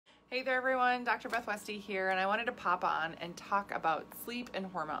Hey there everyone, Dr. Beth Westy here, and I wanted to pop on and talk about sleep and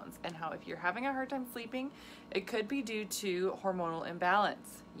hormones and how if you're having a hard time sleeping, it could be due to hormonal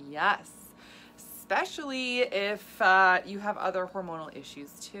imbalance. Yes, especially if you have other hormonal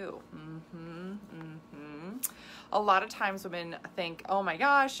issues too. A lot of times women think, oh my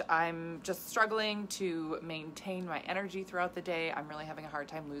gosh, I'm just struggling to maintain my energy throughout the day. I'm really having a hard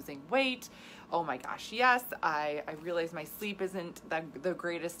time losing weight. Oh my gosh, yes, I realize my sleep isn't the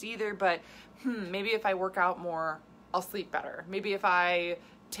greatest either, but maybe if I work out more, I'll sleep better. Maybe if I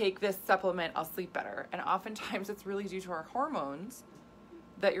take this supplement, I'll sleep better. And oftentimes it's really due to our hormones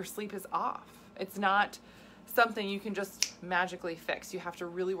that your sleep is off. It's not something you can just magically fix. You have to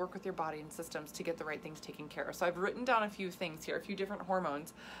really work with your body and systems to get the right things taken care of. So I've written down a few things here, a few different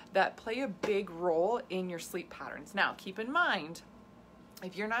hormones that play a big role in your sleep patterns. Now, keep in mind,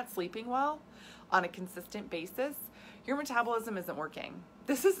 if you're not sleeping well on a consistent basis, your metabolism isn't working.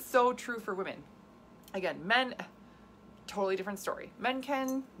 This is so true for women. Again, men, totally different story. Men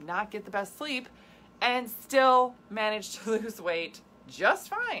can not get the best sleep and still manage to lose weight just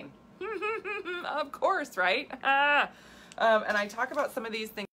fine. Of course, right? And I talk about some of these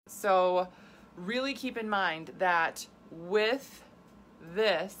things. So really keep in mind that with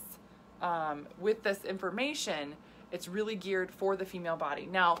this information, it's really geared for the female body.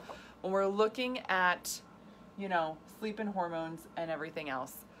 Now, when we're looking at, sleep and hormones and everything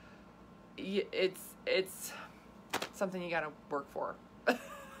else, it's something you got to work for.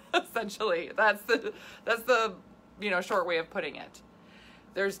 Essentially, that's the short way of putting it.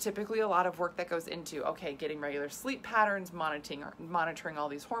 There's typically a lot of work that goes into, getting regular sleep patterns, monitoring all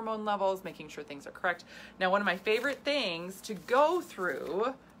these hormone levels, making sure things are correct. Now, one of my favorite things to go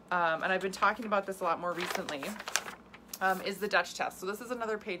through, and I've been talking about this a lot more recently, is the Dutch test. So this is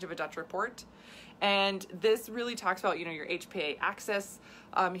another page of a Dutch report. And this really talks about, your HPA axis.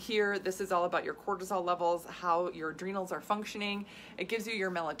 Here, this is all about your cortisol levels, how your adrenals are functioning. It gives you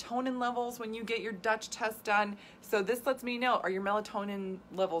your melatonin levels when you get your Dutch test done. So this lets me know, are your melatonin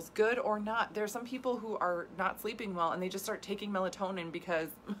levels good or not? There are some people who are not sleeping well and they just start taking melatonin because,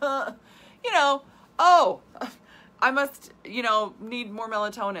 I must, need more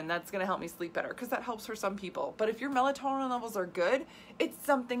melatonin. That's going to help me sleep better, because that helps for some people. But if your melatonin levels are good, it's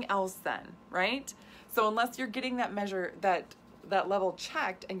something else then, right? So unless you're getting that that level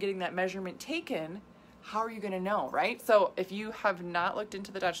checked and getting that measurement taken, how are you going to know, right? So if you have not looked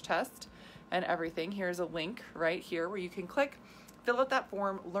into the Dutch test and everything, here's a link right here where you can click, fill out that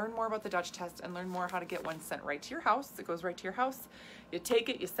form, learn more about the Dutch test, and learn more how to get one sent right to your house. It goes right to your house. You take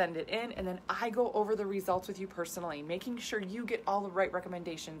it, you send it in, and then I go over the results with you personally, making sure you get all the right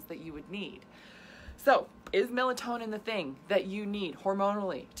recommendations that you would need. So, is melatonin the thing that you need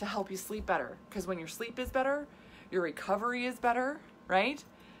hormonally to help you sleep better? Because when your sleep is better, your recovery is better, right?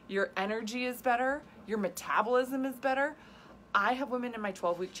 Your energy is better, your metabolism is better. I have women in my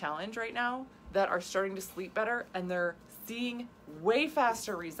 12-week challenge right now that are starting to sleep better, and they're seeing way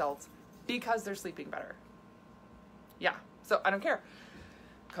faster results because they're sleeping better. Yeah, so I don't care.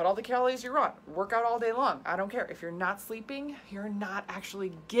 Cut all the calories you want. Work out all day long. I don't care. If you're not sleeping, you're not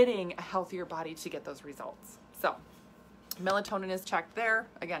actually getting a healthier body to get those results. So melatonin is checked there.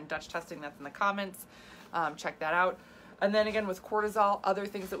 Again, Dutch testing, that's in the comments. Check that out. And then again with cortisol, other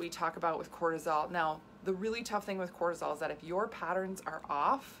things that we talk about with cortisol. Now, the really tough thing with cortisol is that if your patterns are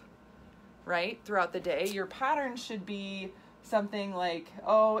off, right, throughout the day, your pattern should be something like,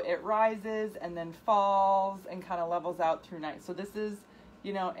 it rises and then falls and kind of levels out through night. So this is,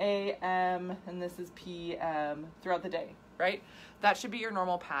 AM and this is PM throughout the day, right? That should be your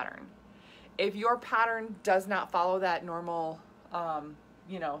normal pattern. If your pattern does not follow that normal,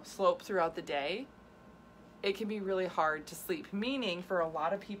 slope throughout the day, it can be really hard to sleep. Meaning for a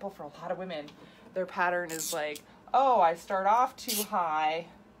lot of people, for a lot of women, their pattern is like, I start off too high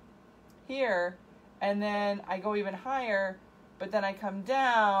here, and then I go even higher, but then I come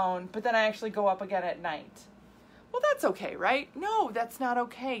down, but then I actually go up again at night. Well, that's okay, right? No, that's not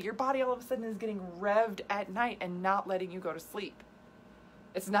okay. Your body all of a sudden is getting revved at night and not letting you go to sleep.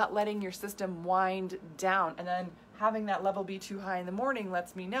 It's not letting your system wind down, and then having that level be too high in the morning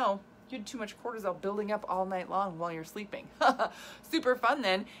lets me know you had too much cortisol building up all night long while you're sleeping. Super fun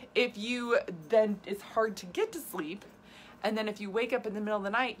then. If you then, it's hard to get to sleep, and then if you wake up in the middle of the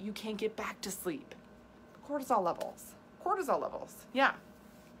night, you can't get back to sleep. Cortisol levels. Yeah.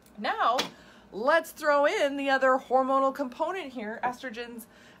 Now, let's throw in the other hormonal component here, estrogens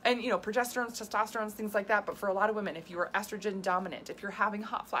and, progesterones, testosterones, things like that. But for a lot of women, if you are estrogen dominant, if you're having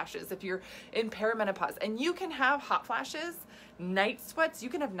hot flashes, if you're in perimenopause, and you can have hot flashes, night sweats, you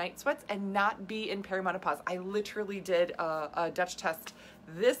can have night sweats and not be in perimenopause. I literally did a Dutch test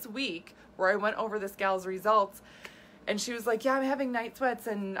this week where I went over this gal's results, and she was like, yeah, I'm having night sweats,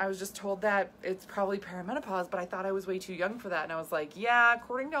 and I was just told that it's probably perimenopause, but I thought I was way too young for that. And I was like, yeah,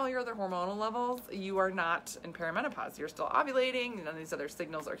 according to all your other hormonal levels, you are not in perimenopause. You're still ovulating, none of these other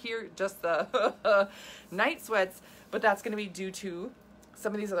signals are here, just the night sweats, but that's going to be due to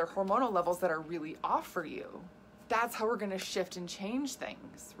some of these other hormonal levels that are really off for you. That's how we're going to shift and change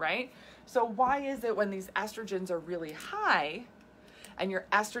things, right? So why is it when these estrogens are really high and you're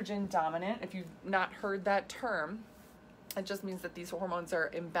estrogen dominant, if you've not heard that term, it just means that these hormones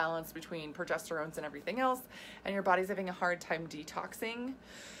are imbalanced between progesterones and everything else, and your body's having a hard time detoxing.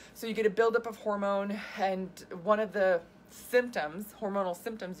 So you get a buildup of hormone, and one of the symptoms, hormonal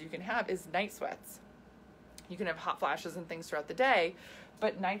symptoms you can have is night sweats. You can have hot flashes and things throughout the day,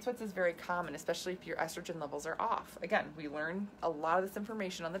 but night sweats is very common, especially if your estrogen levels are off. Again, we learn a lot of this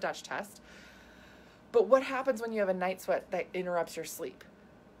information on the Dutch test. But what happens when you have a night sweat that interrupts your sleep?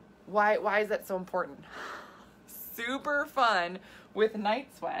 Why is that so important? Super fun with night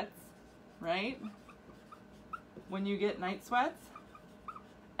sweats, right? When you get night sweats,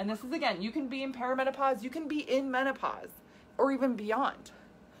 and this is, again, you can be in perimenopause, you can be in menopause, or even beyond.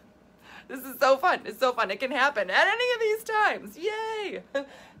 This is so fun. It's so fun. It can happen at any of these times. Yay!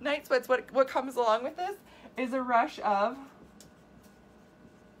 Night sweats, what comes along with this is a rush of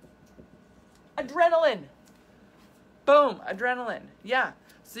adrenaline. Boom, adrenaline. Yeah.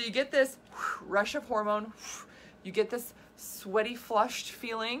 So you get this rush of hormone, you get this sweaty, flushed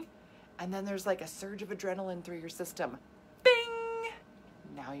feeling, and then there's like a surge of adrenaline through your system. Bing!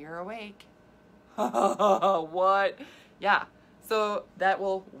 Now you're awake. What? Yeah. So that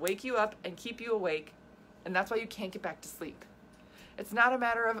will wake you up and keep you awake, and that's why you can't get back to sleep. It's not a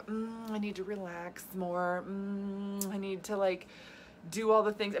matter of, I need to relax more, I need to like do all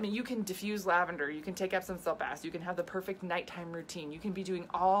the things. I mean, you can diffuse lavender, you can take Epsom salt baths, you can have the perfect nighttime routine, you can be doing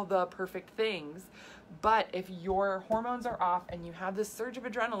all the perfect things, but if your hormones are off and you have this surge of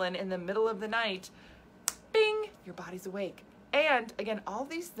adrenaline in the middle of the night, bing, your body's awake. And again, all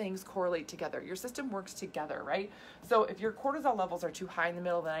these things correlate together. Your system works together, right? So if your cortisol levels are too high in the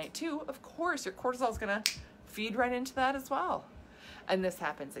middle of the night too, of course, your cortisol is gonna feed right into that as well. And this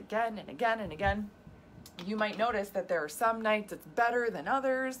happens again and again and again. You might notice that there are some nights it's better than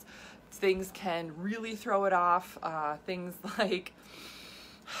others. Things can really throw it off. Things like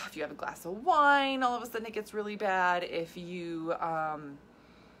if you have a glass of wine, all of a sudden it gets really bad. If you,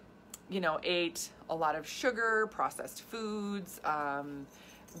 ate a lot of sugar, processed foods,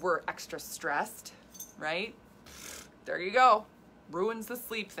 were extra stressed, right? There you go. Ruins the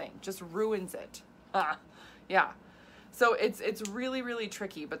sleep thing. Just ruins it. Yeah. So it's really, really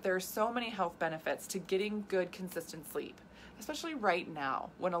tricky, but there are so many health benefits to getting good, consistent sleep, especially right now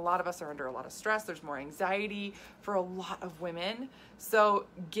when a lot of us are under a lot of stress. There's more anxiety for a lot of women. So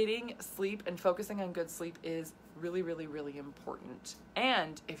getting sleep and focusing on good sleep is really, really, really important.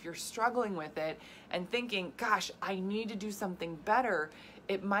 And if you're struggling with it and thinking, gosh, I need to do something better,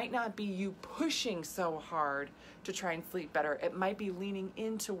 it might not be you pushing so hard to try and sleep better. It might be leaning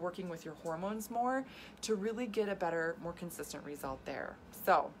into working with your hormones more to really get a better, more consistent result there.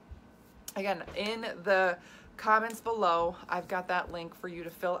 So again, in the comments below, I've got that link for you to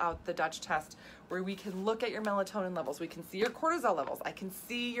fill out the Dutch test where we can look at your melatonin levels. We can see your cortisol levels. I can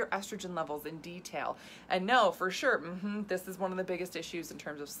see your estrogen levels in detail. And no, for sure, this is one of the biggest issues in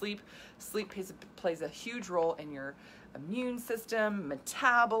terms of sleep. Sleep plays a huge role in your immune system,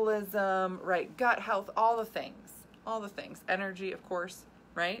 metabolism, right? Gut health, all the things, energy, of course,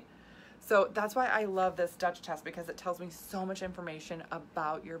 right? So that's why I love this Dutch test, because it tells me so much information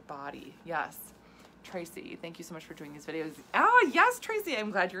about your body. Yes. Tracy, thank you so much for doing these videos. Oh, yes, Tracy,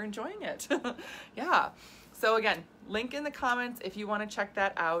 I'm glad you're enjoying it. Yeah. So again, link in the comments if you want to check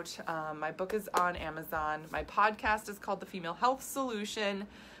that out. My book is on Amazon. My podcast is called The Female Health Solution.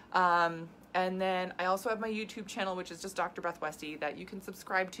 And then I also have my YouTube channel, which is just Dr. Beth Westy, that you can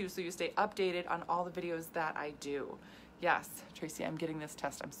subscribe to so you stay updated on all the videos that I do. Yes, Tracy, I'm getting this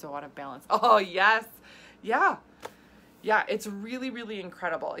test. I'm so out of balance. Oh, yes. Yeah. Yeah, it's really, really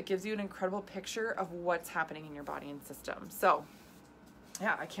incredible. It gives you an incredible picture of what's happening in your body and system. So,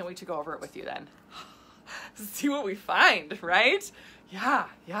 yeah, I can't wait to go over it with you then. See what we find, right? Yeah,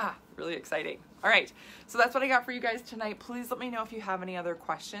 really exciting. All right, so that's what I got for you guys tonight. Please let me know if you have any other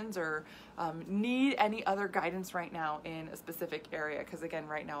questions or need any other guidance right now in a specific area, because again,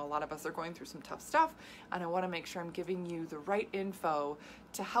 right now, a lot of us are going through some tough stuff, and I want to make sure I'm giving you the right info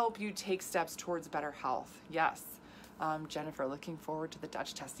to help you take steps towards better health. Yes. Jennifer, looking forward to the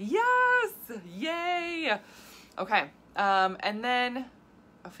Dutch test. Yes! Yay! Okay. And then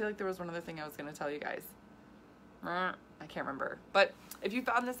I feel like there was one other thing I was going to tell you guys. I can't remember. But if you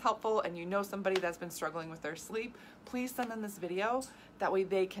found this helpful and you know somebody that's been struggling with their sleep, please send them this video. That way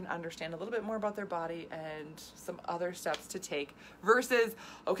they can understand a little bit more about their body and some other steps to take versus,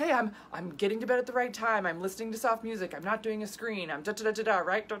 okay, I'm getting to bed at the right time. I'm listening to soft music. I'm not doing a screen. I'm da-da-da-da-da,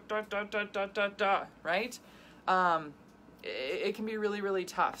 right? Da-da-da-da-da-da, right? It can be really, really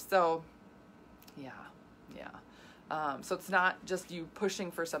tough. So yeah. So it's not just you pushing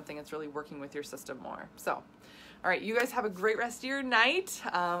for something, it's really working with your system more. So, all right, you guys have a great rest of your night.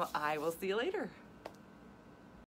 I will see you later.